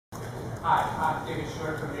Hi, I'm David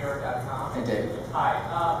Short from NewYork.com. Hey, Dave.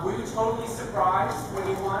 Hi. Were you totally surprised when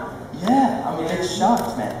you won? Yeah, I'm a bit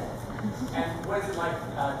shocked, man. And what is it like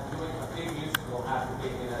doing a big musical after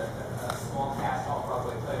being in a small cast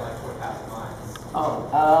off-Broadway play like 4,000 Miles? Oh,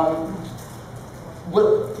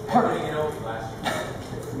 well, part Everybody know you last year.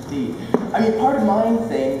 Indeed. I mean, part of my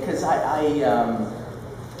thing, because I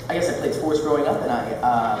guess I played sports growing up, and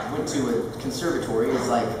I went to a conservatory. It's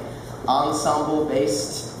like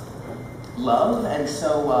ensemble-based love, and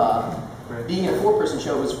so being in a four-person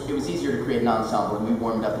show, it was easier to create an ensemble, and we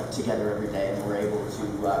warmed up together every day, and were able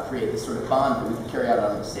to create this sort of bond that we could carry out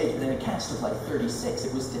on the stage. But in a cast of like 36,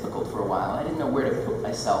 it was difficult for a while. I didn't know where to put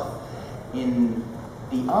myself in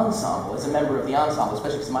the ensemble, as a member of the ensemble,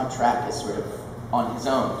 especially because my track is sort of on his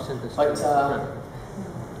own. But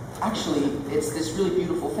actually, it's this really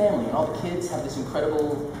beautiful family, and all the kids have this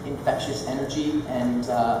incredible, infectious energy, and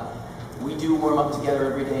we do warm up together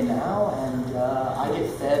every day now, and I get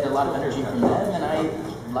fed a lot of energy from them, and I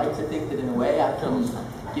like to think that in a way I can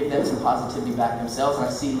give them some positivity back themselves, and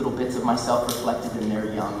I see little bits of myself reflected in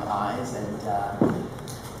their young eyes, and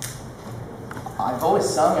I've always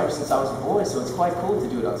sung ever since I was a boy, so it's quite cool to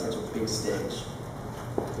do it on such a big stage.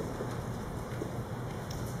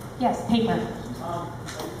 Yes, paper.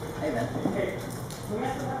 Hey, man. Hey, can we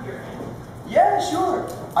ask about your hand? Yeah, sure.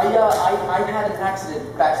 I had an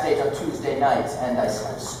accident backstage on Tuesday night, and I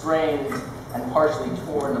sprained and partially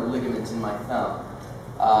torn a ligament in my thumb.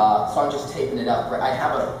 So I'm just taping it up. I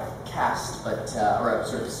have a cast, but or a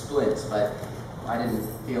sort of splint, but I didn't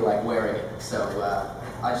feel like wearing it, so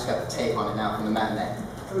I just got the tape on it now from the matinee.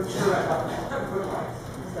 Oh, sure, I got Footlights.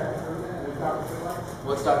 Is that Dr. Footlights?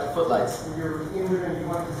 What's Dr. Footlights? You're injured and you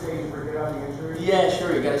want to stage and forget about the injury? Yeah,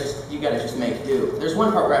 sure. You gotta just make do. There's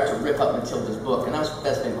one part where I have to rip up Matilda's book, and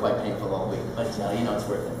that's been quite painful all week. But you know, it's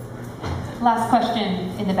worth it. Last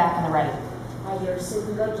question in the back on the right. Hi there. So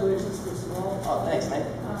congratulations, first of all. Oh, thanks, man.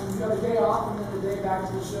 You got a day off and then a day back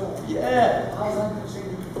to the show. Yeah. How's that going to change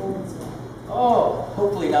your performance? Oh,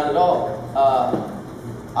 hopefully not at all.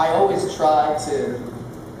 I always try to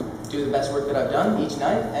do the best work that I've done each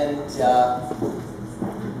night, and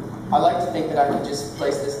I like to think that I can just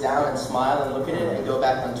place this down and smile and look at it and go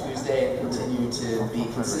back on Tuesday and continue to be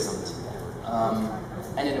consistent.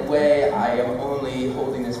 And in a way, I am only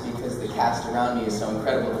holding this because the cast around me is so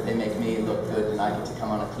incredible that they make me look good, and I get to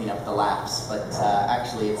come on and clean up the laps. But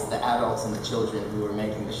actually, it's the adults and the children who are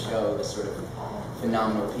making the show the sort of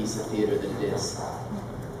phenomenal piece of theater that it is.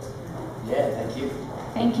 Yeah, thank you.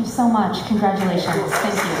 Thank you so much. Congratulations.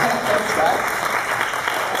 Thank you. Thanks, guys.